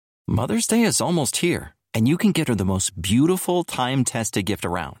Mother's Day is almost here, and you can get her the most beautiful time-tested gift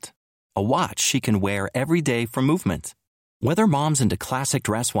around. A watch she can wear every day from Movement. Whether mom's into classic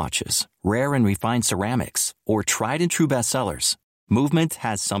dress watches, rare and refined ceramics, or tried and true bestsellers, Movement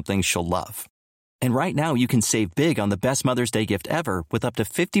has something she'll love. And right now you can save big on the best Mother's Day gift ever with up to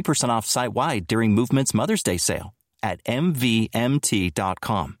 50% off site-wide during Movement's Mother's Day sale at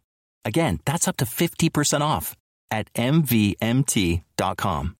MVMT.com. Again, that's up to 50% off at MVMT.com.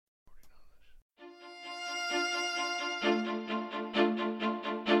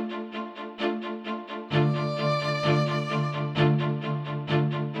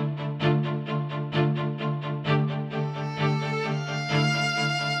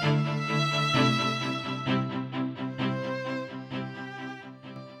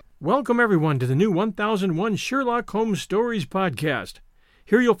 Welcome, everyone, to the new 1001 Sherlock Holmes Stories podcast.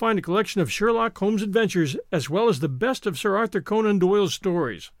 Here you'll find a collection of Sherlock Holmes adventures, as well as the best of Sir Arthur Conan Doyle's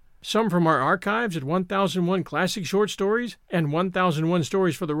stories. Some from our archives at 1001 Classic Short Stories and 1001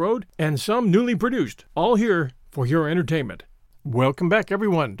 Stories for the Road, and some newly produced, all here for your entertainment. Welcome back,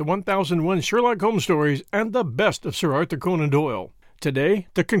 everyone, to 1001 Sherlock Holmes Stories and the best of Sir Arthur Conan Doyle. Today,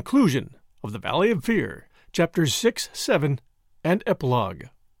 the conclusion of The Valley of Fear, Chapters 6, 7, and Epilogue.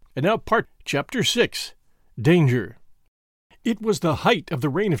 And now Chapter 6, Danger. It was the height of the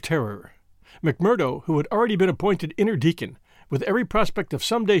Reign of Terror. McMurdo, who had already been appointed inner deacon, with every prospect of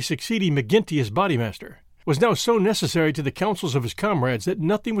someday succeeding McGinty as bodymaster, was now so necessary to the counsels of his comrades that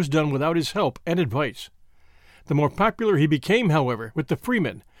nothing was done without his help and advice. The more popular he became, however, with the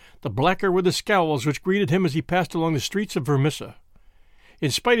freemen, the blacker were the scowls which greeted him as he passed along the streets of Vermissa.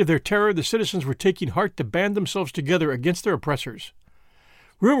 In spite of their terror, the citizens were taking heart to band themselves together against their oppressors.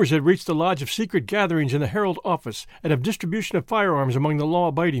 Rumors had reached the lodge of secret gatherings in the Herald office and of distribution of firearms among the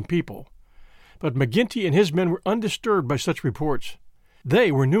law-abiding people. But McGinty and his men were undisturbed by such reports.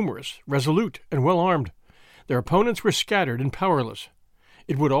 They were numerous, resolute, and well-armed. Their opponents were scattered and powerless.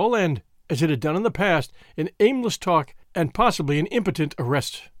 It would all end, as it had done in the past, in aimless talk and possibly in impotent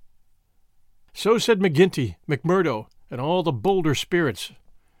arrests. So said McGinty, McMurdo, and all the bolder spirits.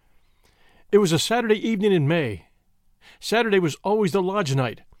 It was a Saturday evening in May. Saturday was always the lodge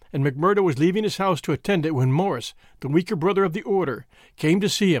night, and McMurdo was leaving his house to attend it when Morris, the weaker brother of the order, came to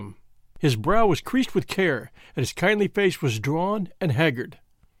see him. His brow was creased with care, and his kindly face was drawn and haggard.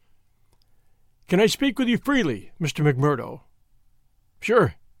 "Can I speak with you freely, Mr. McMurdo?"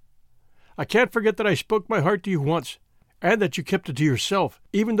 "Sure. I can't forget that I spoke my heart to you once, and that you kept it to yourself,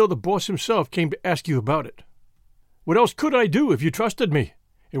 even though the boss himself came to ask you about it. What else could I do if you trusted me?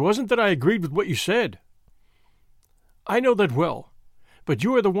 It wasn't that I agreed with what you said." "I know that well, but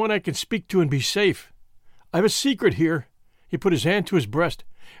you are the one I can speak to and be safe. I have a secret here." He put his hand to his breast,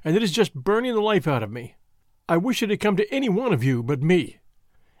 "and it is just burning the life out of me. I wish it had come to any one of you but me.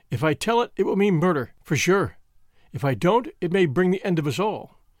 If I tell it, it will mean murder, for sure. If I don't, it may bring the end of us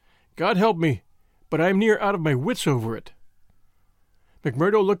all. God help me, but I am near out of my wits over it."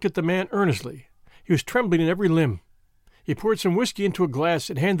 McMurdo looked at the man earnestly. He was trembling in every limb. He poured some whiskey into a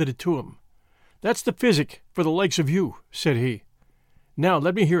glass and handed it to him. "That's the physic for the likes of you," said he. "Now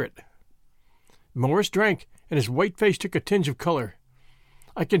let me hear it." Morris drank, and his white face took a tinge of color.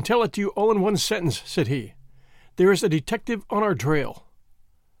 "I can tell it to you all in one sentence," said he. "There is a detective on our trail."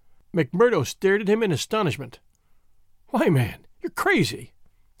 McMurdo stared at him in astonishment. "Why, man, you're crazy,"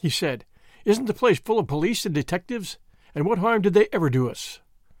 he said. "Isn't the place full of police and detectives? And what harm did they ever do us?"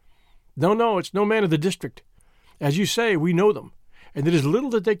 No, it's no man of the district. As you say, we know them, and it is little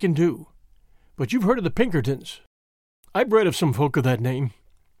that they can do. But you've heard of the Pinkertons." "I've read of some folk of that name."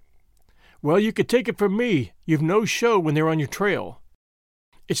 "Well, you could take it from me, you've no show when they're on your trail.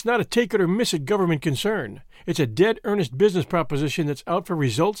 It's not a take-it-or-miss-it government concern. It's a dead earnest business proposition that's out for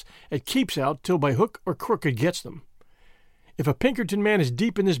results and keeps out till by hook or crook it gets them. If a Pinkerton man is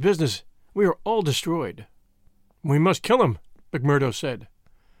deep in this business, we are all destroyed." "We must kill him," McMurdo said.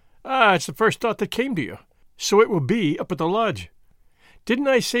 It's the first thought that came to you. So it will be up at the lodge. Didn't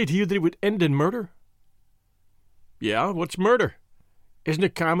I say to you that it would end in murder?" "Yeah, what's murder? Isn't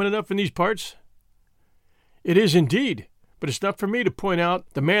it common enough in these parts?" "It is indeed, but it's not for me to point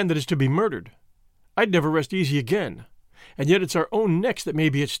out the man that is to be murdered. I'd never rest easy again, and yet it's our own necks that may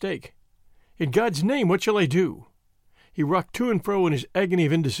be at stake. In God's name, what shall I do?" He rocked to and fro in his agony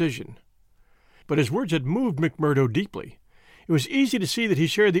of indecision. But his words had moved McMurdo deeply. It was easy to see that he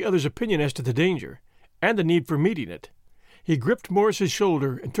shared the other's opinion as to the danger, and the need for meeting it. He gripped Morris's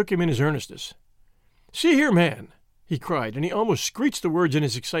shoulder and took him in his earnestness. "See here, man," he cried, and he almost screeched the words in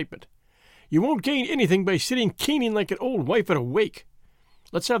his excitement. "You won't gain anything by sitting keening like an old wife at a wake.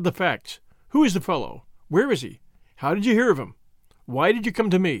 Let's have the facts. Who is the fellow? Where is he? How did you hear of him? Why did you come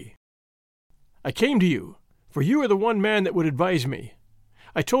to me?" I came to you, for you are the one man that would advise me.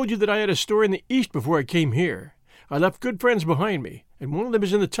 I told you that I had a store in the East before I came here. I left good friends behind me, and one of them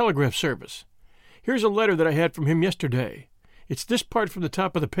is in the telegraph service. Here's a letter that I had from him yesterday. It's this part from the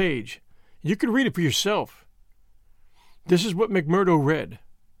top of the page. You can read it for yourself. This is what McMurdo read.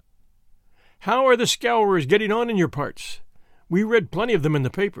 How are the scourers getting on in your parts? We read plenty of them in the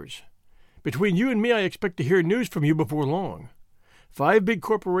papers. Between you and me, I expect to hear news from you before long. 5 big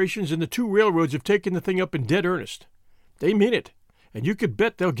corporations and the 2 railroads have taken the thing up in dead earnest. They mean it, and you could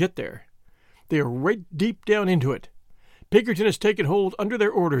bet they'll get there. They are right deep down into it. Pinkerton has taken hold under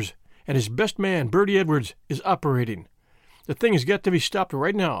their orders, and his best man, Bertie Edwards, is operating. The thing has got to be stopped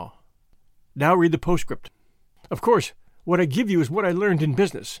right now. Now read the postscript. Of course, what I give you is what I learned in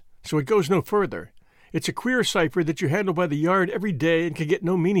business, so it goes no further. It's a queer cipher that you handle by the yard every day and can get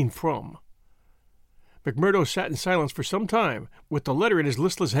no meaning from. McMurdo sat in silence for some time, with the letter in his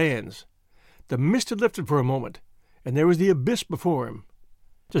listless hands. The mist had lifted for a moment, and there was the abyss before him.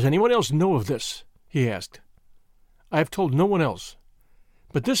 Does anyone else know of this? He asked. I have told no one else.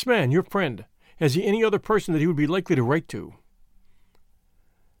 But this man, your friend, has he any other person that he would be likely to write to?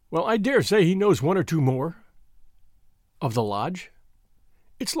 Well, I dare say he knows 1 or 2 more. Of the lodge?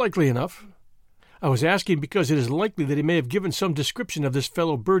 It's likely enough. I was asking because it is likely that he may have given some description of this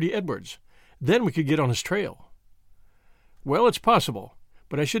fellow Bertie Edwards. Then we could get on his trail. Well, it's possible,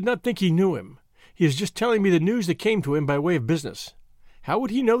 but I should not think he knew him. He is just telling me the news that came to him by way of business. How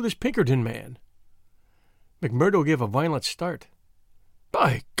would he know this Pinkerton man? McMurdo gave a violent start.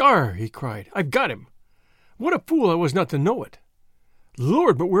 By gar, he cried, I've got him. What a fool I was not to know it.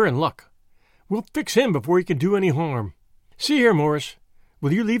 Lord, but we're in luck. We'll fix him before he can do any harm. See here, Morris,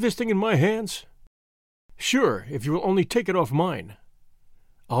 will you leave this thing in my hands? Sure, if you will only take it off mine.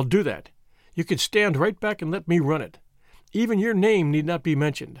 I'll do that. You can stand right back and let me run it. Even your name need not be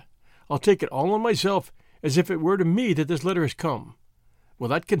mentioned. I'll take it all on myself as if it were to me that this letter has come. Will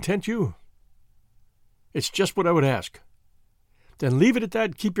that content you? It's just what I would ask. Then leave it at that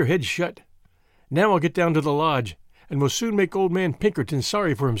and keep your head shut. Now I'll get down to the lodge, and we'll soon make old man Pinkerton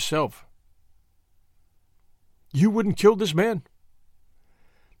sorry for himself. You wouldn't kill this man?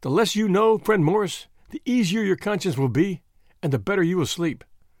 The less you know, friend Morris, the easier your conscience will be, and the better you will sleep.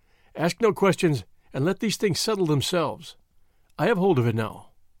 Ask no questions, and let these things settle themselves. I have hold of it now.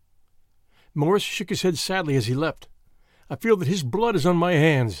 Morris shook his head sadly as he left. I feel that his blood is on my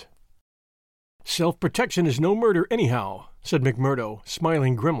hands. Self-protection is no murder anyhow, said McMurdo,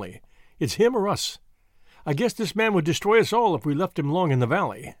 smiling grimly. It's him or us. I guess this man would destroy us all if we left him long in the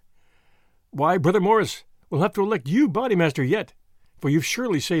valley. Why, Brother Morris, we'll have to elect you bodymaster yet, for you've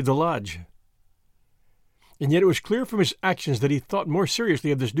surely saved the lodge. And yet it was clear from his actions that he thought more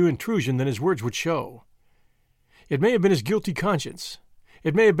seriously of this new intrusion than his words would show. It may have been his guilty conscience.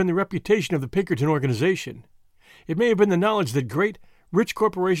 It may have been the reputation of the Pinkerton organization. It may have been the knowledge that great, rich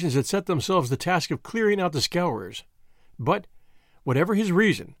corporations had set themselves the task of clearing out the scourers. But, whatever his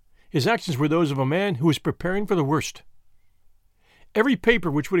reason, his actions were those of a man who was preparing for the worst. Every paper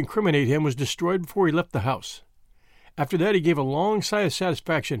which would incriminate him was destroyed before he left the house. After that he gave a long sigh of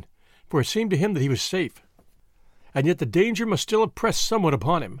satisfaction, for it seemed to him that he was safe. And yet the danger must still have pressed somewhat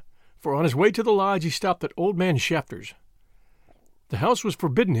upon him, for on his way to the lodge he stopped at old man Shafter's. The house was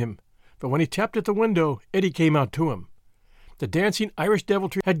forbidden him, but when he tapped at the window, Eddie came out to him. The dancing Irish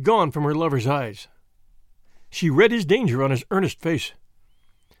deviltry had gone from her lover's eyes. She read his danger on his earnest face.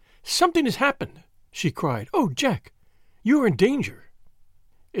 Something has happened, she cried. Oh, Jack, you are in danger.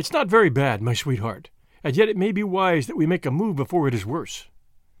 It's not very bad, my sweetheart, and yet it may be wise that we make a move before it is worse.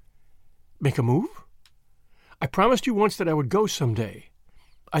 Make a move? I promised you once that I would go some day.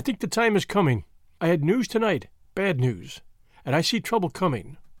 I think the time is coming. I had news tonight, bad news, and I see trouble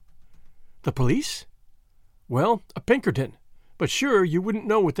coming. The police? Well, a Pinkerton. But sure, you wouldn't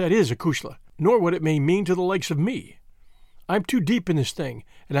know what that is, Acushla, nor what it may mean to the likes of me. I'm too deep in this thing,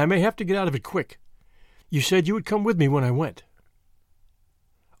 and I may have to get out of it quick. You said you would come with me when I went.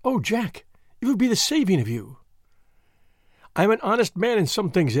 Oh, Jack, it would be the saving of you. I'm an honest man in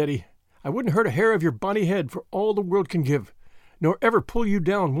some things, Eddie. I wouldn't hurt a hair of your bonny head for all the world can give, nor ever pull you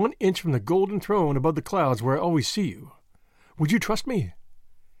down 1 inch from the golden throne above the clouds where I always see you. Would you trust me?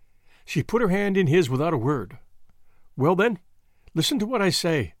 She put her hand in his without a word. Well, then, listen to what I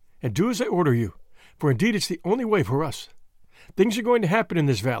say, and do as I order you, for indeed it's the only way for us. Things are going to happen in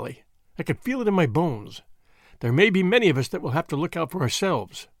this valley. I can feel it in my bones. There may be many of us that will have to look out for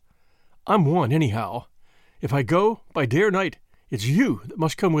ourselves. I'm one, anyhow. If I go, by day or night, it's you that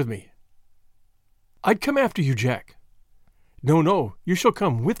must come with me. I'd come after you, Jack. No, you shall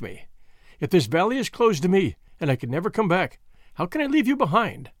come with me. If this valley is closed to me, and I can never come back, how can I leave you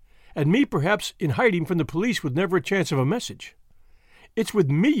behind? and me perhaps in hiding from the police with never a chance of a message. It's with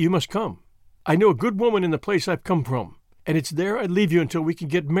me you must come. I know a good woman in the place I've come from, and it's there I'd leave you until we can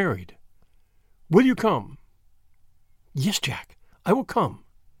get married. Will you come?" "Yes, Jack, I will come."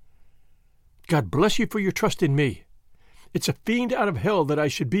 "God bless you for your trust in me. It's a fiend out of hell that I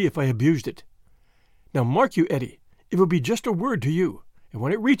should be if I abused it. Now mark you, Eddie, it will be just a word to you, and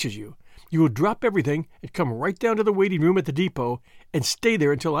when it reaches you, you will drop everything and come right down to the waiting room at the depot and stay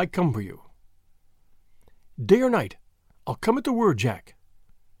there until I come for you. Day or night, I'll come at the word, Jack."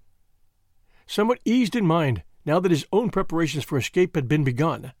 Somewhat eased in mind, now that his own preparations for escape had been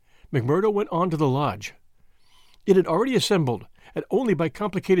begun, McMurdo went on to the lodge. It had already assembled, and only by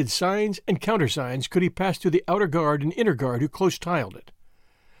complicated signs and countersigns could he pass through the outer guard and inner guard who close-tiled it.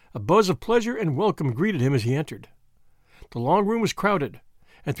 A buzz of pleasure and welcome greeted him as he entered. The long room was crowded,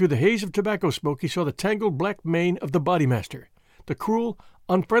 and through the haze of tobacco smoke he saw the tangled black mane of the bodymaster, the cruel,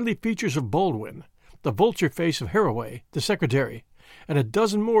 unfriendly features of Baldwin, the vulture face of Harroway, the secretary, and a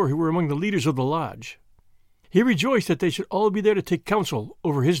dozen more who were among the leaders of the lodge. He rejoiced that they should all be there to take counsel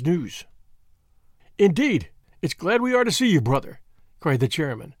over his news. "Indeed, it's glad we are to see you, brother," cried the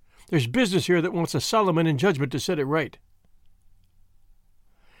chairman. "There's business here that wants a Solomon in judgment to set it right."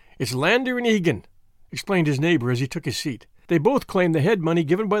 "It's Lander and Egan," explained his neighbor as he took his seat. "They both claim the head money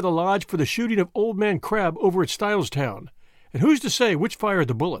given by the lodge for the shooting of Old Man Crab over at Stylestown, and who's to say which fired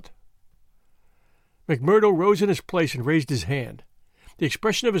the bullet?" McMurdo rose in his place and raised his hand. The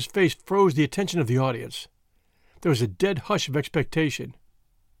expression of his face froze the attention of the audience. There was a dead hush of expectation.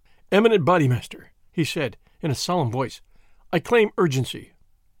 "Eminent Bodymaster," he said in a solemn voice, "I claim urgency."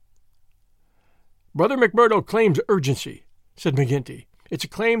 "Brother McMurdo claims urgency," said McGinty. "It's a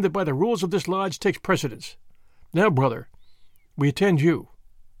claim that by the rules of this lodge takes precedence. Now, brother, we attend you."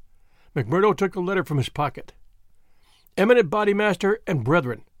 McMurdo took a letter from his pocket. "Eminent Bodymaster and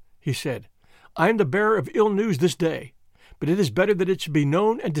brethren," he said, "I am the bearer of ill news this day, but it is better that it should be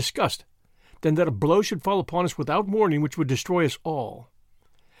known and discussed than that a blow should fall upon us without warning which would destroy us all.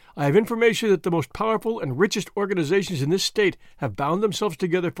 I have information that the most powerful and richest organizations in this state have bound themselves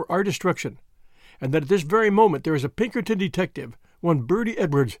together for our destruction, and that at this very moment there is a Pinkerton detective, one Bertie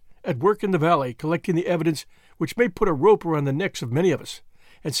Edwards, at work in the valley collecting the evidence which may put a rope around the necks of many of us,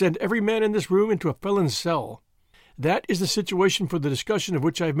 and send every man in this room into a felon's cell. That is the situation for the discussion of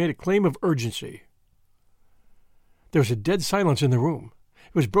which I have made a claim of urgency." There was a dead silence in the room.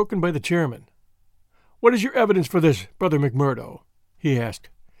 It was broken by the chairman. "What is your evidence for this, Brother McMurdo?" he asked.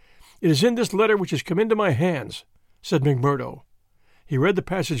 "It is in this letter which has come into my hands," said McMurdo. He read the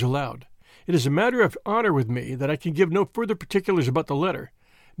passage aloud. "It is a matter of honor with me that I can give no further particulars about the letter,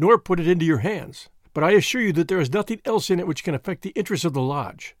 nor put it into your hands. But I assure you that there is nothing else in it which can affect the interests of the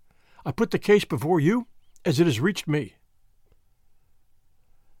lodge. I put the case before you as it has reached me."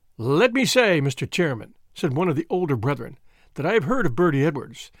 "Let me say, Mr. Chairman," said one of the older brethren, "that I have heard of Bertie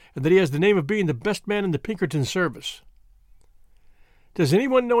Edwards, and that he has the name of being the best man in the Pinkerton service." "Does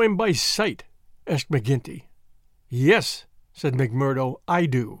anyone know him by sight?" asked McGinty. "Yes," said McMurdo, "I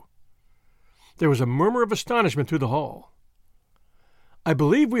do." There was a murmur of astonishment through the hall. "I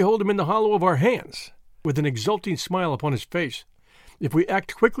believe we hold him in the hollow of our hands," with an exulting smile upon his face. "If we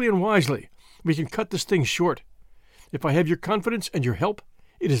act quickly and wisely, we can cut this thing short. If I have your confidence and your help,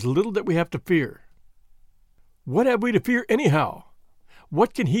 it is little that we have to fear." "What have we to fear anyhow?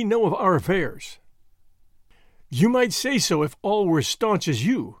 What can he know of our affairs?" "You might say so if all were as staunch as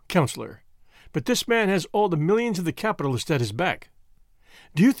you, Counselor. But this man has all the millions of the capitalists at his back.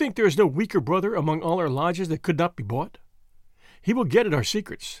 Do you think there is no weaker brother among all our lodges that could not be bought? He will get at our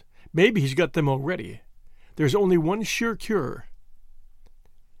secrets. Maybe he's got them already. There's only one sure cure."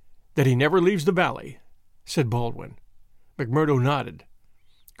 "That he never leaves the valley," said Baldwin. McMurdo nodded.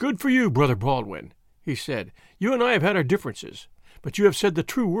 "Good for you, Brother Baldwin," he said. "You and I have had our differences, but you have said the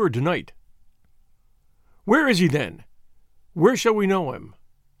true word tonight." "Where is he, then? Where shall we know him?"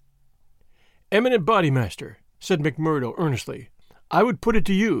 "Eminent Bodymaster," said McMurdo earnestly, "I would put it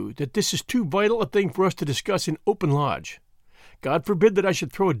to you that this is too vital a thing for us to discuss in open lodge. God forbid that I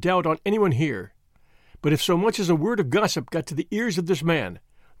should throw a doubt on anyone here. But if so much as a word of gossip got to the ears of this man,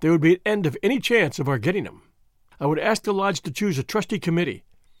 there would be an end of any chance of our getting him. I would ask the lodge to choose a trustee committee.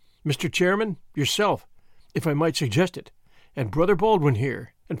 Mr. Chairman, yourself, if I might suggest it, and Brother Baldwin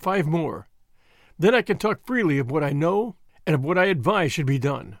here, and 5 more. Then I can talk freely of what I know and of what I advise should be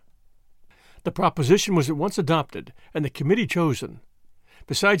done." The proposition was at once adopted, and the committee chosen.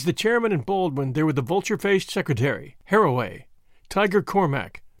 Besides the chairman and Baldwin, there were the vulture-faced secretary, Harroway, Tiger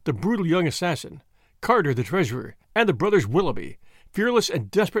Cormac, the brutal young assassin, Carter the treasurer, and the brothers Willoughby, fearless and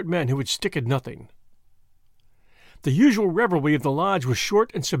desperate men who would stick at nothing. The usual revelry of the lodge was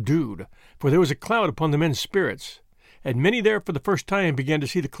short and subdued, for there was a cloud upon the men's spirits, and many there for the first time began to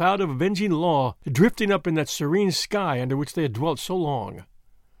see the cloud of avenging law drifting up in that serene sky under which they had dwelt so long.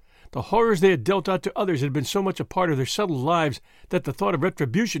 The horrors they had dealt out to others had been so much a part of their settled lives that the thought of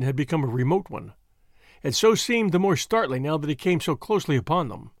retribution had become a remote one, and so seemed the more startling now that it came so closely upon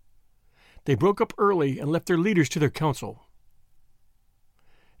them. They broke up early and left their leaders to their council.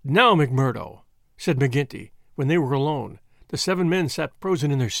 "Now, McMurdo," said McGinty, when they were alone. The 7 men sat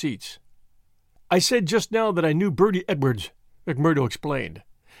frozen in their seats. "I said just now that I knew Bertie Edwards," McMurdo explained.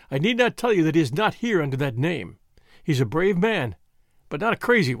 "I need not tell you that he is not here under that name. He's a brave man, but not a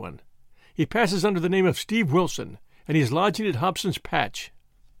crazy one. He passes under the name of Steve Wilson, and he is lodging at Hobson's Patch."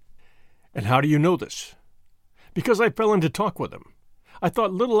 "And how do you know this?" "Because I fell into talk with him. I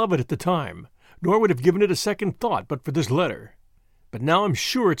thought little of it at the time, nor would have given it a second thought but for this letter. But now I'm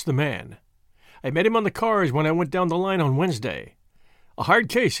sure it's the man. I met him on the cars when I went down the line on Wednesday. A hard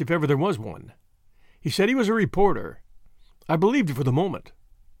case if ever there was one. He said he was a reporter. I believed it for the moment.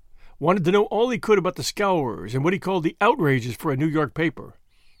 Wanted to know all he could about the Scourers and what he called the outrages for a New York paper.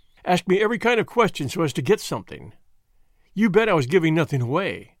 Asked me every kind of question so as to get something. You bet I was giving nothing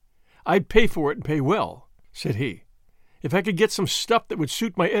away. I'd pay for it and pay well," said he, "if I could get some stuff that would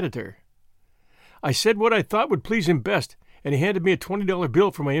suit my editor." I said what I thought would please him best, and he handed me a $20 bill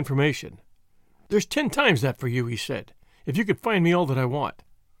for my information. "There's 10 times that for you," he said, "if you could find me all that I want."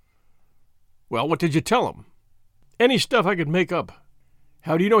 "Well, what did you tell him?" "Any stuff I could make up."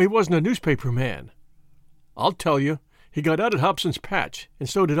 "How do you know he wasn't a newspaper man?" "I'll tell you. He got out at Hobson's Patch, and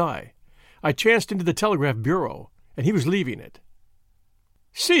so did I. I chanced into the telegraph bureau, and he was leaving it."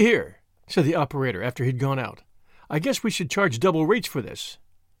 "See here," said the operator after he'd gone out. "I guess we should charge double rates for this."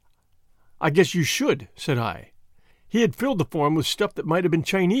 "I guess you should," said I. He had filled the form with stuff that might have been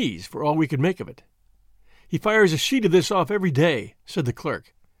Chinese, for all we could make of it. "He fires a sheet of this off every day," said the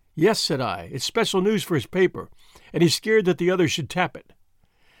clerk. "Yes," said I, "it's special news for his paper, and he's scared that the others should tap it."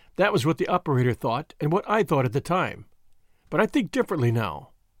 That was what the operator thought, and what I thought at the time. But I think differently now.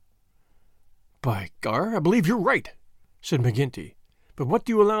 "By gar, I believe you're right," said McGinty. "But what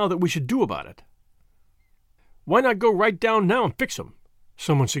do you allow that we should do about it?" "Why not go right down now and fix 'em?"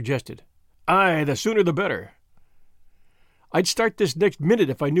 someone suggested. "Aye, the sooner the better." "I'd start this next minute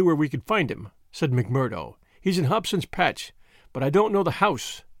if I knew where we could find him," said McMurdo. "He's in Hobson's Patch, but I don't know the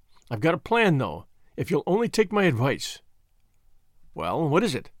house. I've got a plan, though, if you'll only take my advice." "Well, what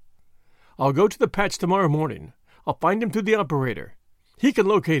is it?" "I'll go to the Patch tomorrow morning. I'll find him through the operator. He can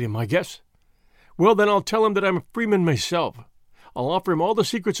locate him, I guess. Well, then I'll tell him that I'm a freeman myself. I'll offer him all the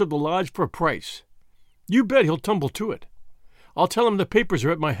secrets of the lodge for a price. You bet he'll tumble to it. I'll tell him the papers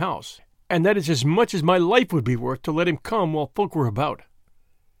are at my house, and that it's as much as my life would be worth to let him come while folk were about.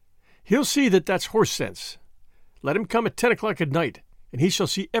 He'll see that that's horse sense. Let him come at 10 o'clock at night, and he shall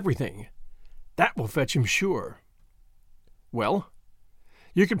see everything. That will fetch him sure." "Well?"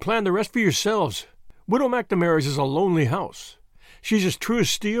 "You can plan the rest for yourselves. Widow McNamara's is a lonely house. She's as true as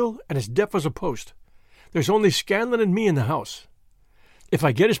steel and as deaf as a post. There's only Scanlon and me in the house. If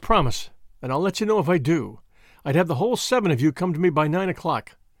I get his promise, and I'll let you know if I do, I'd have the whole 7 of you come to me by 9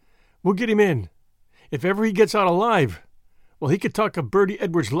 o'clock. We'll get him in. If ever he gets out alive, well, he could talk of Bertie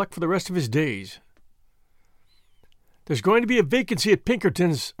Edwards' luck for the rest of his days." "There's going to be a vacancy at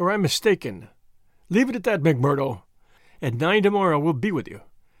Pinkerton's, or I'm mistaken. Leave it at that, McMurdo. At 9 tomorrow we'll be with you.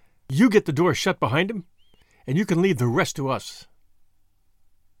 You get the door shut behind him, and you can leave the rest to us."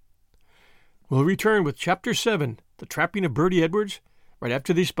 We'll return with Chapter 7, The Trapping of Bertie Edwards, right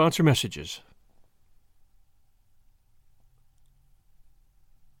after these sponsor messages.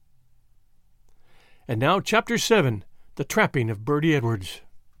 And now Chapter 7, The Trapping of Bertie Edwards.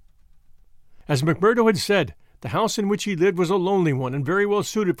 As McMurdo had said, the house in which he lived was a lonely one and very well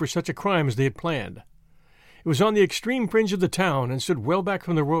suited for such a crime as they had planned. It was on the extreme fringe of the town and stood well back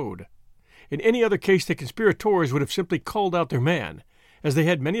from the road. In any other case the conspirators would have simply called out their man, as they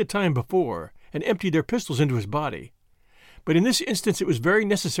had many a time before, and emptied their pistols into his body. But in this instance it was very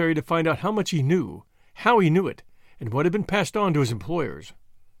necessary to find out how much he knew, how he knew it, and what had been passed on to his employers.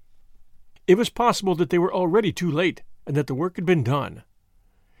 It was possible that they were already too late, and that the work had been done.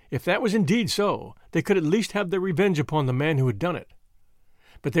 If that was indeed so, they could at least have their revenge upon the man who had done it.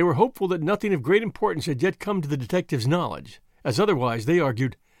 But they were hopeful that nothing of great importance had yet come to the detective's knowledge, as otherwise, they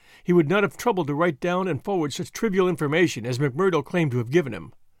argued, he would not have troubled to write down and forward such trivial information as McMurdo claimed to have given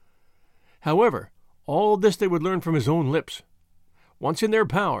him. However, all this they would learn from his own lips. Once in their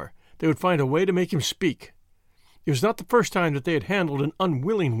power, they would find a way to make him speak. It was not the first time that they had handled an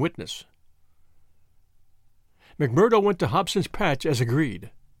unwilling witness. McMurdo went to Hobson's Patch as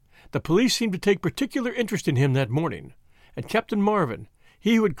agreed. The police seemed to take particular interest in him that morning, and Captain Marvin,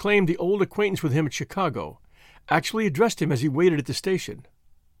 he who had claimed the old acquaintance with him at Chicago, actually addressed him as he waited at the station.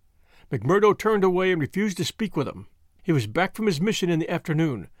 McMurdo turned away and refused to speak with him. He was back from his mission in the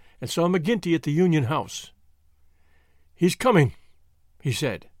afternoon and saw McGinty at the Union House. "He's coming," he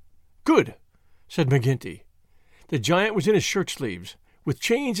said. "Good," said McGinty. The giant was in his shirt-sleeves, with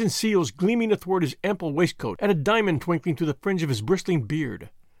chains and seals gleaming athwart his ample waistcoat and a diamond twinkling through the fringe of his bristling beard.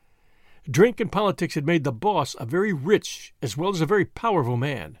 Drink and politics had made the boss a very rich as well as a very powerful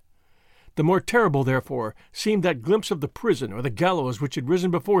man. The more terrible, therefore, seemed that glimpse of the prison or the gallows which had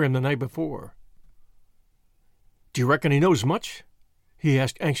risen before him the night before. "Do you reckon he knows much?" he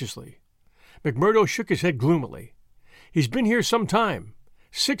asked anxiously. McMurdo shook his head gloomily. "He's been here some time,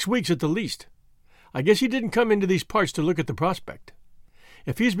 6 weeks at the least. I guess he didn't come into these parts to look at the prospect.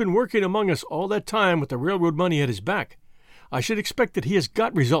 If he's been working among us all that time with the railroad money at his back, I should expect that he has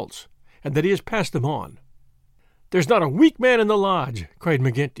got results, and that he has passed them on." "There's not a weak man in the lodge," cried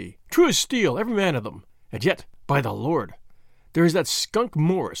McGinty. "True as steel, every man of them. And yet, by the Lord, there is that skunk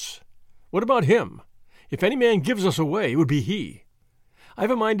Morris. What about him? If any man gives us away, it would be he.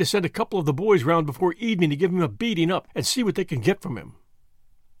 I've a mind to send a couple of the boys round before evening to give him a beating up and see what they can get from him."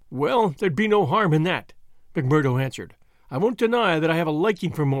 "Well, there'd be no harm in that," McMurdo answered. "I won't deny that I have a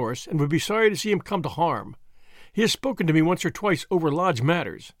liking for Morris and would be sorry to see him come to harm. He has spoken to me once or twice over lodge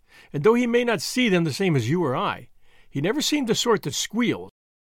matters, and though he may not see them the same as you or I, he never seemed the sort that squeals.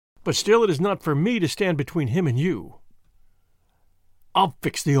 But still it is not for me to stand between him and you." "I'll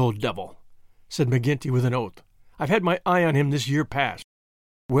fix the old devil," said McGinty with an oath. "I've had my eye on him this year past."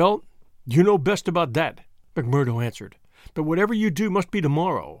 "Well, you know best about that," McMurdo answered. "But whatever you do must be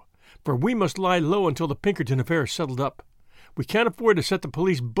tomorrow, for we must lie low until the Pinkerton affair is settled up. We can't afford to set the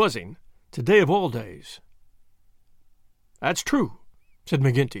police buzzing, today of all days." "That's true," said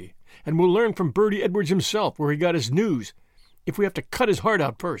McGinty, "and we'll learn from Bertie Edwards himself where he got his news, if we have to cut his heart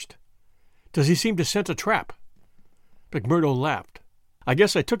out first. Does he seem to scent a trap?" McMurdo laughed. "I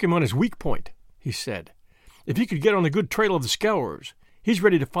guess I took him on his weak point," he said. "If he could get on the good trail of the Scourers, he's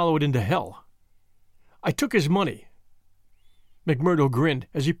ready to follow it into hell. I took his money." McMurdo grinned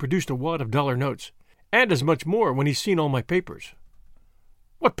as he produced a wad of dollar notes, "and as much more when he's seen all my papers."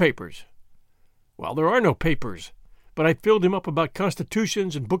 "What papers?" "Well, there are no papers, but I filled him up about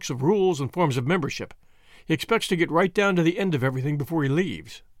constitutions and books of rules and forms of membership. He expects to get right down to the end of everything before he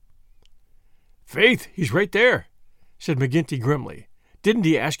leaves." "Faith, he's right there," said McGinty grimly. "Didn't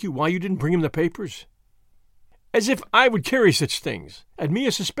he ask you why you didn't bring him the papers?" "As if I would carry such things, and me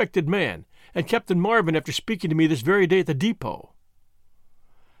a suspected man, and Captain Marvin after speaking to me this very day at the depot."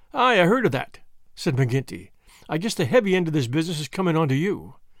 "Aye, I heard of that," said McGinty. "I guess the heavy end of this business is coming on to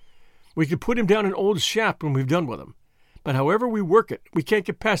you. We could put him down an old shaft when we've done with him, but however we work it, we can't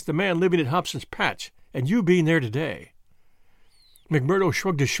get past the man living at Hobson's Patch, and you being there today." McMurdo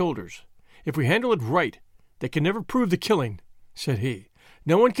shrugged his shoulders. "If we handle it right, they can never prove the killing," said he.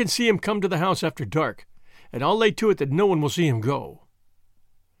 "No one can see him come to the house after dark, and I'll lay to it that no one will see him go.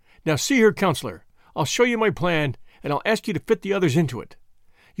 Now see here, Counselor, I'll show you my plan, and I'll ask you to fit the others into it.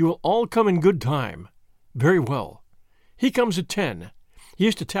 You will all come in good time. Very well. He comes at 10. He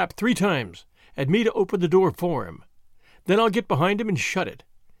is to tap 3 times, and me to open the door for him. Then I'll get behind him and shut it.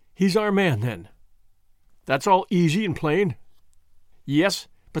 He's our man then." "That's all easy and plain." "Yes,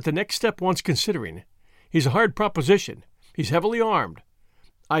 but the next step wants considering. He's a hard proposition. He's heavily armed.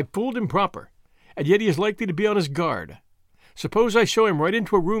 I've fooled him proper, and yet he is likely to be on his guard. Suppose I show him right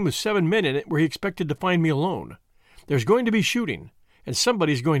into a room with 7 men in it where he expected to find me alone. There's going to be shooting, and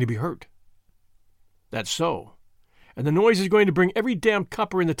somebody's going to be hurt." "That's so. And the noise is going to bring every damned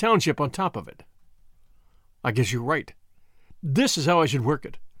copper in the township on top of it." "I guess you're right. This is how I should work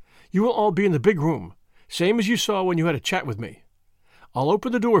it. You will all be in the big room, same as you saw when you had a chat with me. I'll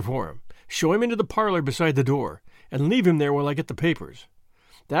open the door for him, show him into the parlor beside the door, and leave him there while I get the papers.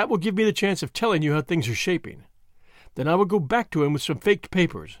 That will give me the chance of telling you how things are shaping. Then I will go back to him with some faked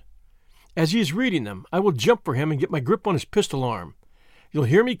papers. As he is reading them, I will jump for him and get my grip on his pistol arm. You'll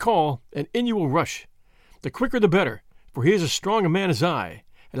hear me call, and in you will rush. The quicker the better, for he is as strong a man as I,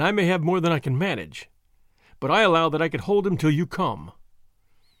 and I may have more than I can manage. But I allow that I could hold him till you come."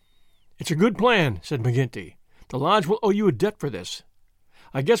 "It's a good plan," said McGinty. "The lodge will owe you a debt for this.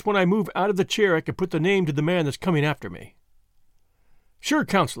 I guess when I move out of the chair I can put the name to the man that's coming after me." "Sure,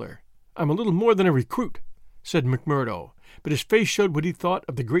 Counselor. I'm a little more than a recruit," said McMurdo, but his face showed what he thought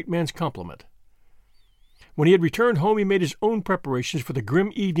of the great man's compliment. When he had returned home he made his own preparations for the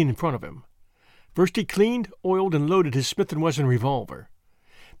grim evening in front of him. First he cleaned, oiled, and loaded his Smith & Wesson revolver.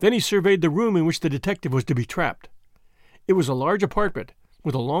 Then he surveyed the room in which the detective was to be trapped. It was a large apartment,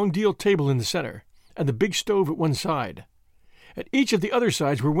 with a long deal table in the center and the big stove at one side. At each of the other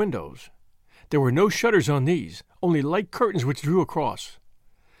sides were windows. There were no shutters on these, only light curtains which drew across.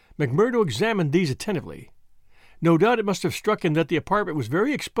 McMurdo examined these attentively. No doubt it must have struck him that the apartment was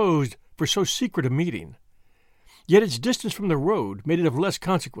very exposed for so secret a meeting. Yet its distance from the road made it of less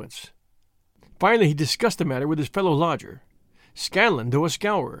consequence. Finally he discussed the matter with his fellow lodger. Scanlon, though a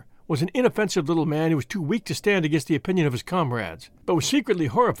scourer, was an inoffensive little man who was too weak to stand against the opinion of his comrades, but was secretly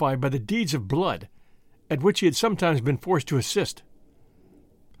horrified by the deeds of blood, at which he had sometimes been forced to assist.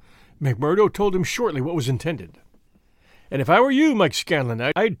 McMurdo told him shortly what was intended. "And if I were you, Mike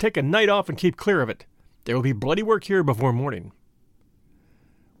Scanlon, I'd take a night off and keep clear of it. There will be bloody work here before morning."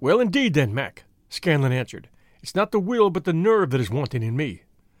 "Well, indeed, then, Mac," Scanlon answered. "It's not the will but the nerve that is wanting in me.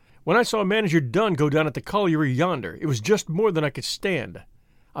 When I saw Manager Dunn go down at the colliery yonder, it was just more than I could stand.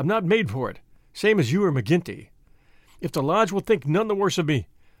 I'm not made for it, same as you or McGinty. If the lodge will think none the worse of me,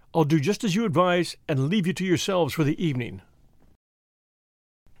 I'll do just as you advise and leave you to yourselves for the evening."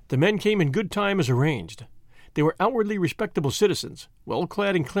 The men came in good time as arranged. They were outwardly respectable citizens, well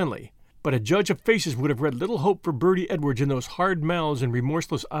clad and cleanly, but a judge of faces would have read little hope for Bertie Edwards in those hard mouths and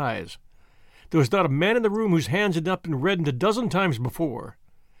remorseless eyes. There was not a man in the room whose hands had not been reddened a dozen times before.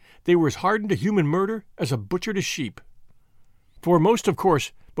 They were as hardened to human murder as a butcher to sheep. Foremost, of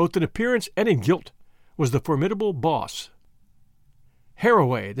course, both in appearance and in guilt, was the formidable boss.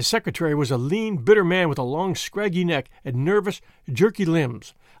 Harroway, the secretary, was a lean, bitter man with a long, scraggy neck and nervous, jerky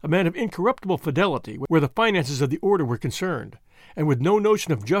limbs, a man of incorruptible fidelity where the finances of the order were concerned, and with no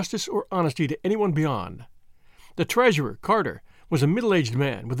notion of justice or honesty to anyone beyond. The treasurer, Carter, was a middle-aged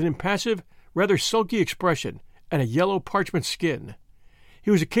man with an impassive, rather sulky expression and a yellow parchment skin.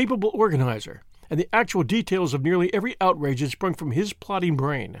 He was a capable organizer, and the actual details of nearly every outrage had sprung from his plotting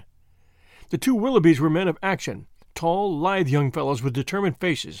brain. The two Willoughbys were men of action, tall, lithe young fellows with determined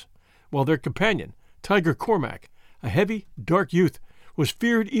faces, while their companion, Tiger Cormac, a heavy, dark youth, was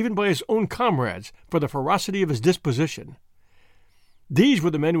feared even by his own comrades for the ferocity of his disposition. These were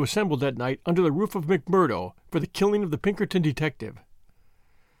the men who assembled that night under the roof of McMurdo for the killing of the Pinkerton detective.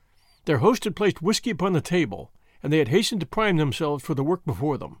 Their host had placed whiskey upon the table, and they had hastened to prime themselves for the work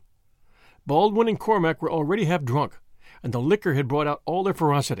before them. Baldwin and Cormac were already half drunk, and the liquor had brought out all their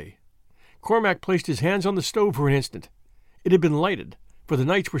ferocity. Cormac placed his hands on the stove for an instant. It had been lighted, for the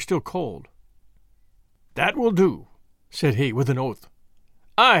nights were still cold. "That will do," said he, with an oath.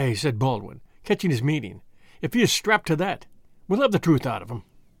 "Aye," said Baldwin, catching his meaning. "If he is strapped to that, we'll have the truth out of him."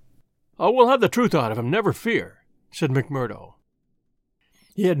 "Oh, we'll have the truth out of him, never fear," said McMurdo.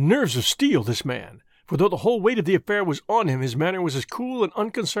 He had nerves of steel, this man, for though the whole weight of the affair was on him, his manner was as cool and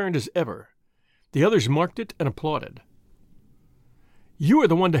unconcerned as ever. The others marked it and applauded. "You are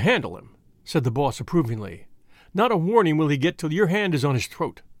the one to handle him," said the boss approvingly. "Not a warning will he get till your hand is on his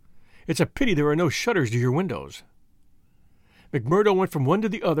throat. It's a pity there are no shutters to your windows." McMurdo went from one to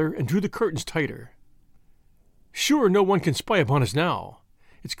the other and drew the curtains tighter. "Sure no one can spy upon us now.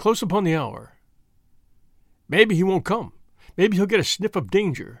 It's close upon the hour." "Maybe he won't come. Maybe he'll get a sniff of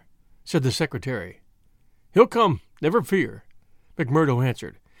danger," said the secretary. "He'll come, never fear," McMurdo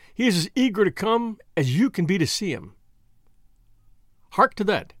answered. "He is as eager to come as you can be to see him." "Hark to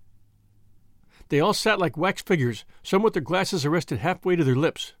that." They all sat like wax figures, some with their glasses arrested halfway to their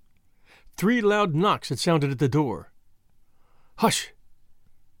lips. 3 loud knocks had sounded at the door. "Hush!"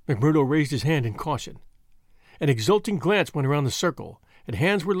 McMurdo raised his hand in caution. An exulting glance went around the circle, and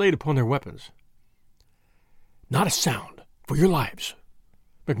hands were laid upon their weapons. "Not a sound, for your lives,"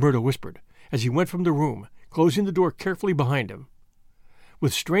 McMurdo whispered, as he went from the room, closing the door carefully behind him.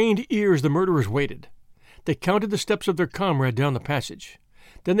 With strained ears the murderers waited. They counted the steps of their comrade down the passage.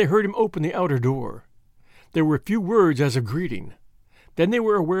 Then they heard him open the outer door. There were a few words as of greeting. Then they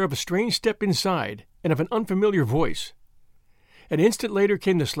were aware of a strange step inside and of an unfamiliar voice. An instant later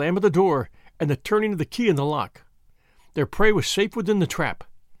came the slam of the door and the turning of the key in the lock. Their prey was safe within the trap.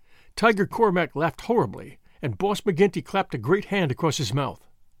 Tiger Cormac laughed horribly, and Boss McGinty clapped a great hand across his mouth.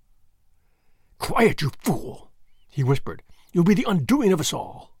 "Quiet, you fool," he whispered. "You'll be the undoing of us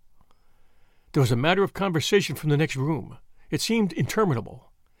all." There was a matter of conversation from the next room. It seemed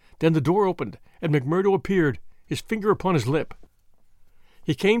interminable. Then the door opened, and McMurdo appeared, his finger upon his lip.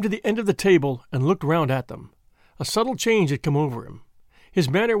 He came to the end of the table and looked round at them. A subtle change had come over him. His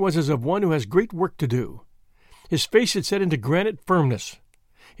manner was as of one who has great work to do. His face had set into granite firmness.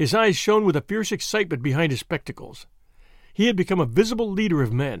 His eyes shone with a fierce excitement behind his spectacles. He had become a visible leader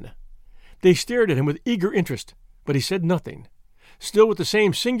of men. They stared at him with eager interest, but he said nothing. Still with the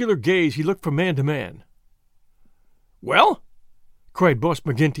same singular gaze he looked from man to man. "Well?" cried Boss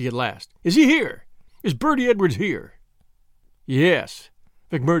McGinty at last. "Is he here? Is Bertie Edwards here?" "Yes,"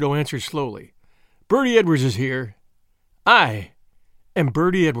 McMurdo answered slowly. "Bertie Edwards is here. I am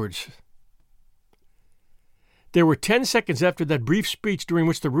Bertie Edwards." There were 10 seconds after that brief speech during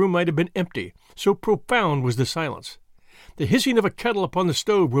which the room might have been empty, so profound was the silence. The hissing of a kettle upon the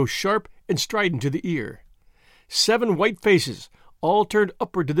stove rose sharp and strident to the ear. 7 white faces, all turned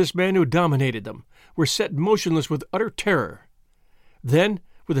upward to this man who dominated them, were set motionless with utter terror. Then,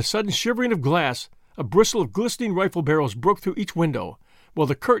 with a sudden shivering of glass, a bristle of glistening rifle barrels broke through each window, while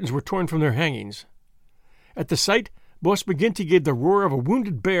the curtains were torn from their hangings. At the sight, Boss McGinty gave the roar of a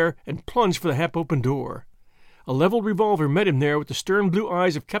wounded bear and plunged for the half-open door. A leveled revolver met him there with the stern blue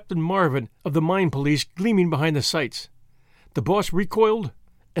eyes of Captain Marvin of the mine police gleaming behind the sights. The boss recoiled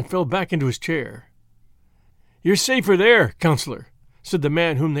and fell back into his chair. "You're safer there, Counselor," said the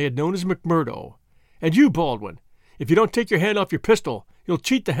man whom they had known as McMurdo. "And you, Baldwin, if you don't take your hand off your pistol, you'll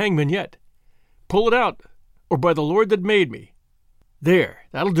cheat the hangman yet. Pull it out, or by the Lord that made me. There,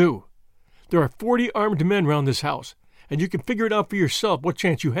 that'll do. There are 40 armed men round this house, and you can figure it out for yourself what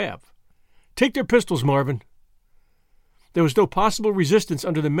chance you have. Take their pistols, Marvin." There was no possible resistance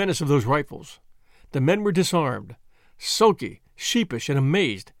under the menace of those rifles. The men were disarmed. Sulky, sheepish, and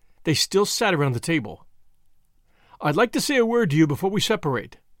amazed, they still sat around the table. "I'd like to say a word to you before we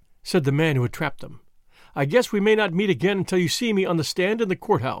separate," said the man who had trapped them. "I guess we may not meet again until you see me on the stand in the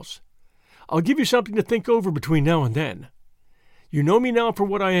courthouse. I'll give you something to think over between now and then. You know me now for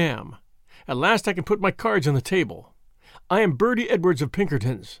what I am. At last I can put my cards on the table. I am Bertie Edwards of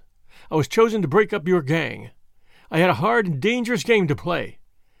Pinkerton's. I was chosen to break up your gang. I had a hard and dangerous game to play.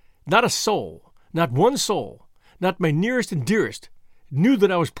 Not a soul, not one soul, not my nearest and dearest, knew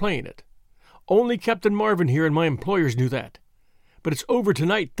that I was playing it. Only Captain Marvin here and my employers knew that. But it's over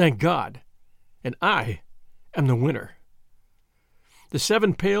tonight, thank God. And I am the winner." The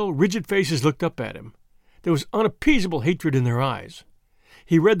 7 pale, rigid faces looked up at him. There was unappeasable hatred in their eyes.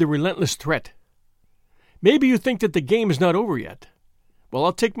 He read the relentless threat. "Maybe you think that the game is not over yet. Well,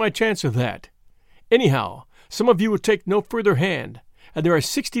 I'll take my chance of that. Anyhow, some of you will take no further hand, and there are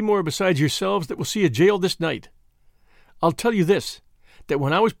 60 more besides yourselves that will see a jail this night. I'll tell you this, that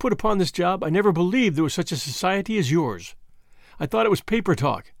when I was put upon this job, I never believed there was such a society as yours. I thought it was paper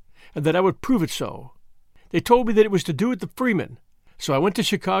talk, and that I would prove it so. They told me that it was to do with the freemen, so I went to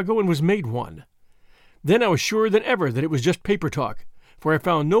Chicago and was made one. Then I was surer than ever that it was just paper talk, for I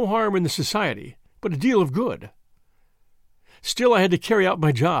found no harm in the society, but a deal of good. Still, I had to carry out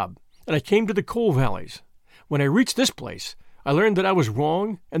my job, and I came to the coal valleys. When I reached this place, I learned that I was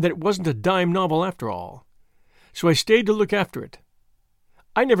wrong and that it wasn't a dime novel after all. So I stayed to look after it.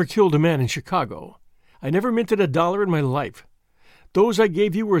 I never killed a man in Chicago. I never minted a dollar in my life. Those I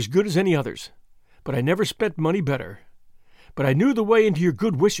gave you were as good as any others, but I never spent money better. But I knew the way into your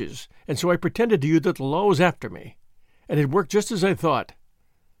good wishes, and so I pretended to you that the law was after me, and it worked just as I thought.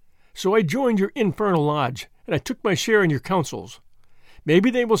 So I joined your infernal lodge, and I took my share in your councils.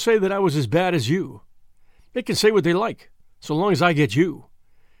 Maybe they will say that I was as bad as you. They can say what they like, so long as I get you.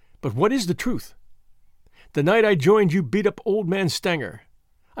 But what is the truth? The night I joined you beat up old man Stanger.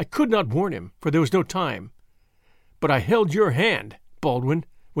 I could not warn him, for there was no time. But I held your hand, Baldwin,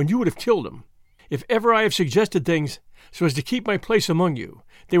 when you would have killed him. If ever I have suggested things so as to keep my place among you,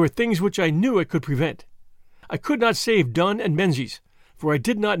 they were things which I knew I could prevent. I could not save Dunn and Menzies, for I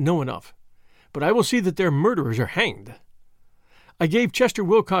did not know enough. But I will see that their murderers are hanged. I gave Chester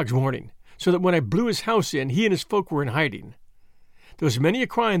Wilcox warning, so that when I blew his house in, he and his folk were in hiding. There was many a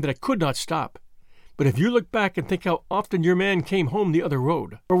crime that I could not stop. But if you look back and think how often your man came home the other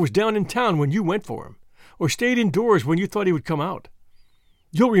road, or was down in town when you went for him, or stayed indoors when you thought he would come out,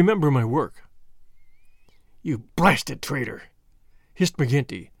 you'll remember my work." "You blasted traitor!" hissed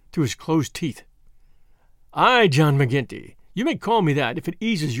McGinty through his closed teeth. "Aye, John McGinty, you may call me that if it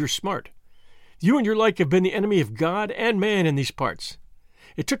eases your smart. You and your like have been the enemy of God and man in these parts.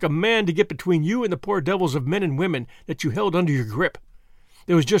 It took a man to get between you and the poor devils of men and women that you held under your grip.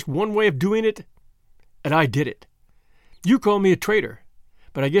 There was just one way of doing it, and I did it. You call me a traitor,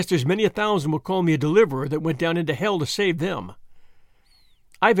 but I guess there's many 1,000 will call me a deliverer that went down into hell to save them.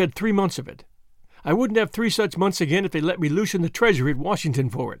 I've had 3 months of it. I wouldn't have 3 such months again if they let me loose in the treasury at Washington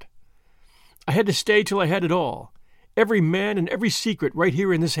for it. I had to stay till I had it all, every man and every secret right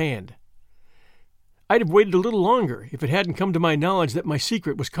here in this hand. I'd have waited a little longer if it hadn't come to my knowledge that my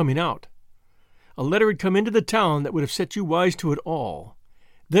secret was coming out. A letter had come into the town that would have set you wise to it all.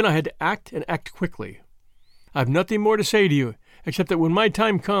 Then I had to act, and act quickly. I've nothing more to say to you, except that when my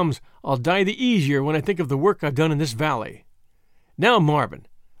time comes, I'll die the easier when I think of the work I've done in this valley. Now, Marvin,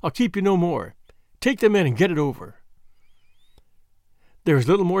 I'll keep you no more. Take them in and get it over." There is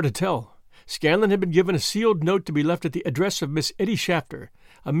little more to tell, Scanlon had been given a sealed note to be left at the address of Miss Etty Shafter,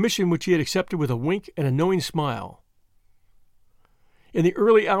 a mission which he had accepted with a wink and a knowing smile. In the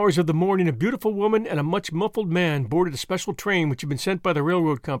early hours of the morning, a beautiful woman and a much muffled man boarded a special train which had been sent by the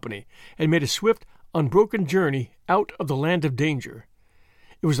railroad company and made a swift, unbroken journey out of the land of danger.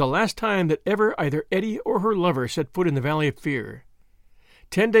 It was the last time that ever either Etty or her lover set foot in the Valley of Fear.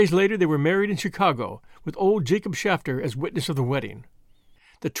 10 days later they were married in Chicago, with old Jacob Shafter as witness of the wedding.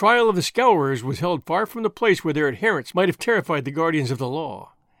 The trial of the Scourers was held far from the place where their adherents might have terrified the guardians of the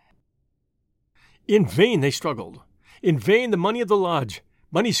law. In vain they struggled. In vain the money of the lodge,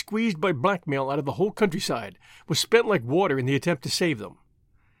 money squeezed by blackmail out of the whole countryside, was spent like water in the attempt to save them.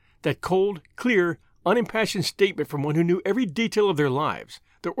 That cold, clear, unimpassioned statement from one who knew every detail of their lives,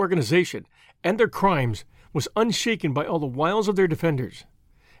 their organization, and their crimes was unshaken by all the wiles of their defenders.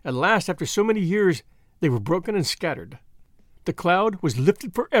 At last, after so many years, they were broken and scattered. The cloud was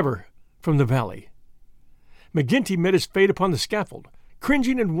lifted forever from the valley. McGinty met his fate upon the scaffold,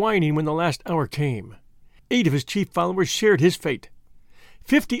 cringing and whining when the last hour came. 8 of his chief followers shared his fate.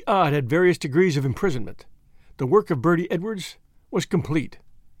 50-odd had various degrees of imprisonment. The work of Bertie Edwards was complete.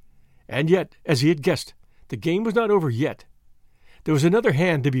 And yet, as he had guessed, the game was not over yet. There was another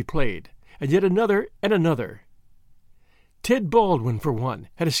hand to be played, and yet another and another. Ted Baldwin, for one,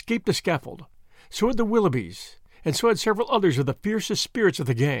 had escaped the scaffold. So had the Willoughbys, and so had several others of the fiercest spirits of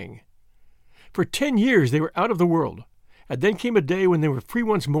the gang. For 10 years they were out of the world, and then came a day when they were free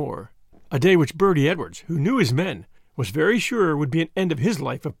once more, a day which Bertie Edwards, who knew his men, was very sure would be an end of his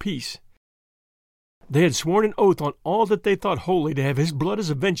life of peace. They had sworn an oath on all that they thought holy to have his blood as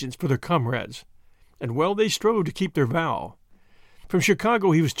a vengeance for their comrades, and well they strove to keep their vow. From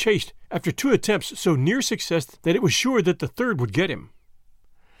Chicago he was chased after 2 attempts so near success that it was sure that the third would get him.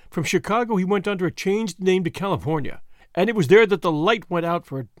 From Chicago he went under a changed name to California, and it was there that the light went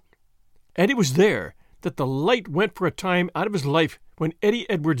for a time out of his life when Eddie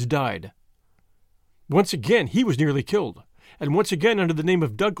Edwards died. Once again he was nearly killed, and once again under the name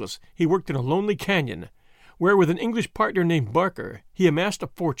of Douglas he worked in a lonely canyon, where with an English partner named Barker he amassed a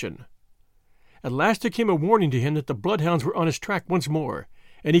fortune. At last there came a warning to him that the bloodhounds were on his track once more,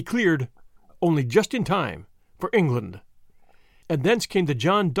 and he cleared, only just in time, for England. And thence came the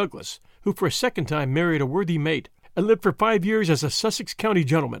John Douglas, who for a second time married a worthy mate, and lived for 5 years as a Sussex County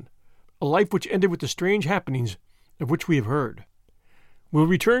gentleman, a life which ended with the strange happenings of which we have heard. We'll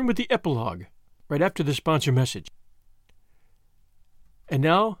return with the epilogue right after the sponsor message. And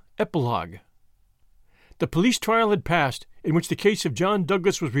now, epilogue. The police trial had passed, in which the case of John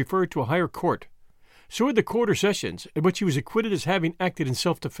Douglas was referred to a higher court. So had the Quarter Sessions, in which he was acquitted as having acted in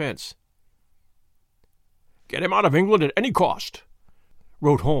self-defense. "Get him out of England at any cost,"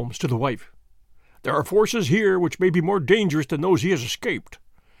 wrote Holmes to the wife. "There are forces here which may be more dangerous than those he has escaped.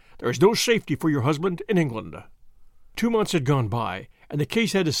 There is no safety for your husband in England." 2 months had gone by, and the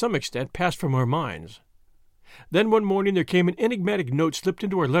case had to some extent passed from our minds. Then one morning there came an enigmatic note slipped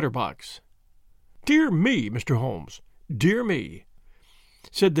into our letter-box. "Dear me, Mr. Holmes, dear me,"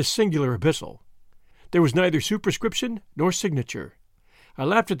 said this singular epistle. There was neither superscription nor signature. I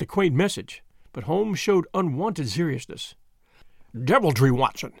laughed at the quaint message, but Holmes showed unwonted seriousness. "Deviltry,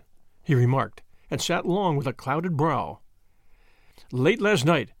 Watson," he remarked, and sat long with a clouded brow. "Late last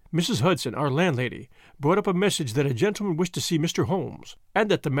night, Mrs. Hudson, our landlady, brought up a message that a gentleman wished to see Mr. Holmes,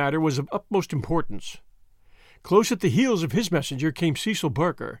 and that the matter was of utmost importance. Close at the heels of his messenger came Cecil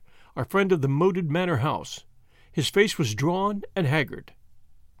Barker, our friend of the moated manor house. His face was drawn and haggard.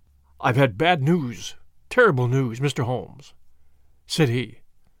 "I've had bad news, terrible news, Mr. Holmes," said he.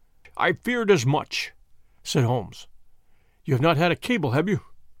 "I feared as much," said Holmes. "You have not had a cable, have you?"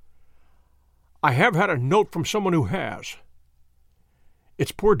 "I have had a note from someone who has."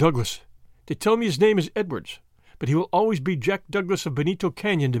 "It's poor Douglas. They tell me his name is Edwards, but he will always be Jack Douglas of Benito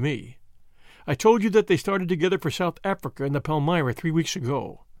Canyon to me. I told you that they started together for South Africa in the Palmyra 3 weeks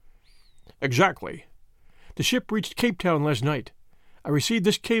ago." "Exactly." "The ship reached Cape Town last night. I received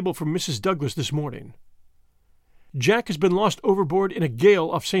this cable from Mrs. Douglas this morning. Jack has been lost overboard in a gale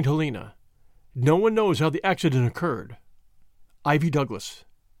off St. Helena. No one knows how the accident occurred. Ivy Douglas."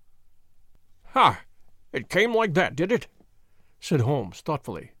 "Ha! It came like that, did it?" said Holmes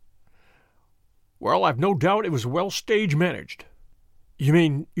thoughtfully. "Well, I've no doubt it was well stage managed." "You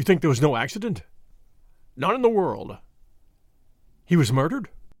mean you think there was no accident?" "None in the world." "He was murdered?"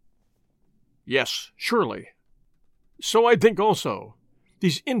 "Yes, surely." "So I think also.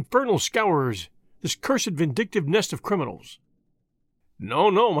 These infernal Scourers, this cursed vindictive nest of criminals." "No,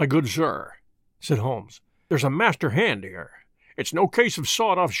 no, my good sir," said Holmes. "There's a master hand here. It's no case of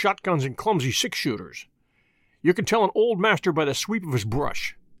sawed-off shotguns and clumsy six-shooters. You can tell an old master by the sweep of his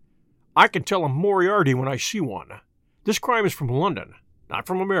brush. I can tell a Moriarty when I see one. This crime is from London, not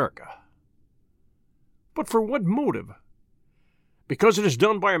from America. But for what motive? Because it is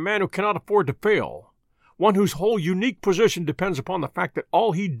done by a man who cannot afford to fail, one whose whole unique position depends upon the fact that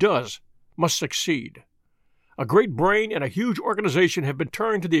all he does must succeed. A great brain and a huge organization have been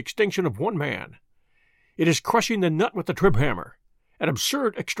turned to the extinction of one man. It is crushing the nut with the trip hammer, an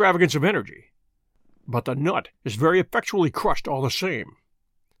absurd extravagance of energy. But the nut is very effectually crushed all the same.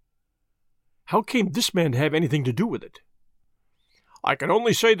 How came this man to have anything to do with it? I can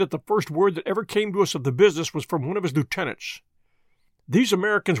only say that the first word that ever came to us of the business was from one of his lieutenants. These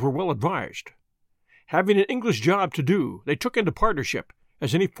Americans were well advised. Having an English job to do, they took into partnership,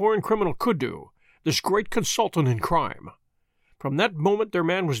 as any foreign criminal could do, this great consultant in crime. From that moment their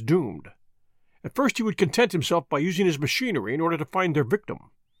man was doomed. At first he would content himself by using his machinery in order to find their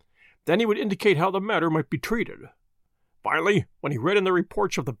victim. Then he would indicate how the matter might be treated. Finally, when he read in the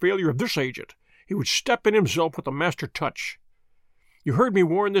reports of the failure of this agent, he would step in himself with a master touch. You heard me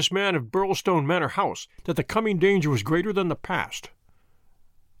warn this man of Burlstone Manor House that the coming danger was greater than the past.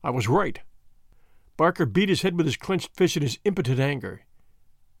 I was right. Barker beat his head with his clenched fist in his impotent anger.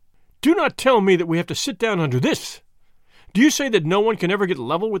 Do not tell me that we have to sit down under this. Do you say that no one can ever get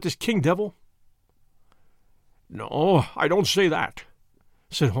level with this King Devil? No, I don't say that,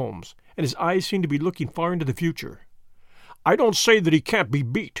 said Holmes, and his eyes seemed to be looking far into the future. I don't say that he can't be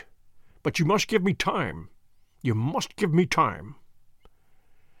beat, but you must give me time. You must give me time.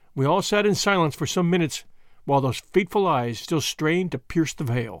 We all sat in silence for some minutes while those fateful eyes still strained to pierce the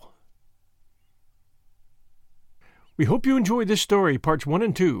veil. We hope you enjoyed this story, parts 1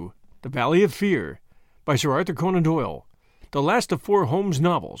 and 2, The Valley of Fear, by Sir Arthur Conan Doyle, the last of 4 Holmes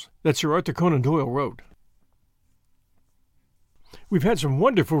novels that Sir Arthur Conan Doyle wrote. We've had some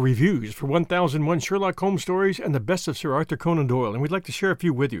wonderful reviews for 1001 Sherlock Holmes stories and the best of Sir Arthur Conan Doyle, and we'd like to share a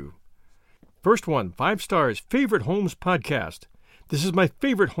few with you. First one, 5 stars, favorite Holmes podcast. This is my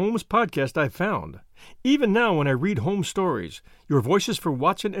favorite Holmes podcast I've found. Even now when I read Holmes stories, your voices for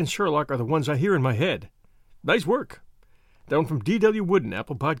Watson and Sherlock are the ones I hear in my head. Nice work. That one from D.W. Wooden,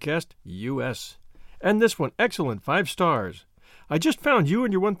 Apple Podcast, US. And this one, excellent, 5 stars. I just found you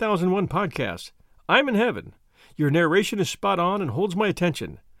and your 1001 podcast. I'm in heaven. Your narration is spot on and holds my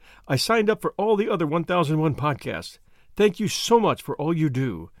attention. I signed up for all the other 1001 podcasts. Thank you so much for all you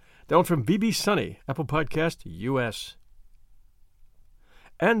do. That one from VB Sunny, Apple Podcast, US.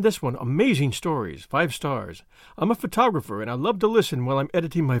 And this one, amazing stories, 5 stars. I'm a photographer and I love to listen while I'm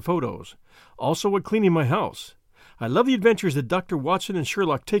editing my photos. Also while cleaning my house. I love the adventures that Dr. Watson and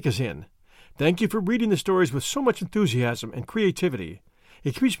Sherlock take us in. Thank you for reading the stories with so much enthusiasm and creativity.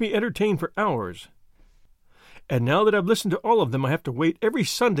 It keeps me entertained for hours. And now that I've listened to all of them, I have to wait every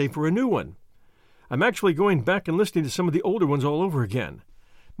Sunday for a new one. I'm actually going back and listening to some of the older ones all over again.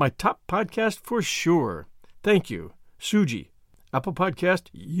 My top podcast for sure. Thank you. Suji, Apple Podcast,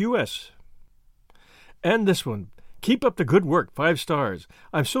 US. And this one. Keep up the good work, 5 stars.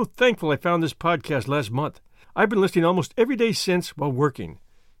 I'm so thankful I found this podcast last month. I've been listening almost every day since while working.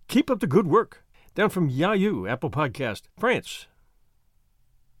 Keep up the good work. Down from Yayu, Apple Podcast, France.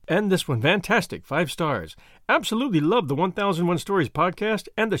 And this one, fantastic, 5 stars. Absolutely love the 1001 Stories podcast,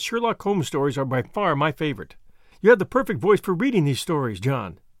 and the Sherlock Holmes stories are by far my favorite. You have the perfect voice for reading these stories,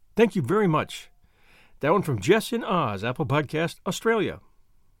 John. Thank you very much. That one from Jess in Oz, Apple Podcast, Australia.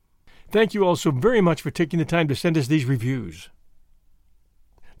 Thank you all so very much for taking the time to send us these reviews.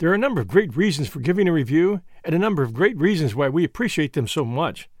 There are a number of great reasons for giving a review, and a number of great reasons why we appreciate them so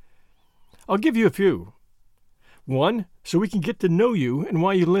much. I'll give you a few. 1, so we can get to know you and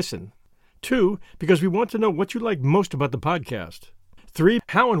why you listen. 2, because we want to know what you like most about the podcast. 3,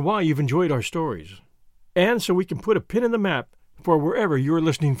 how and why you've enjoyed our stories. And so we can put a pin in the map for wherever you're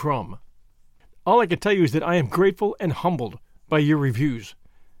listening from. All I can tell you is that I am grateful and humbled by your reviews.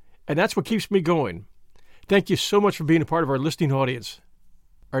 And that's what keeps me going. Thank you so much for being a part of our listening audience.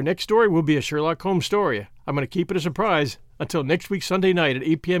 Our next story will be a Sherlock Holmes story. I'm going to keep it a surprise until next week Sunday night at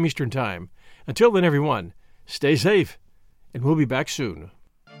 8 p.m. Eastern Time. Until then, everyone, stay safe, and we'll be back soon.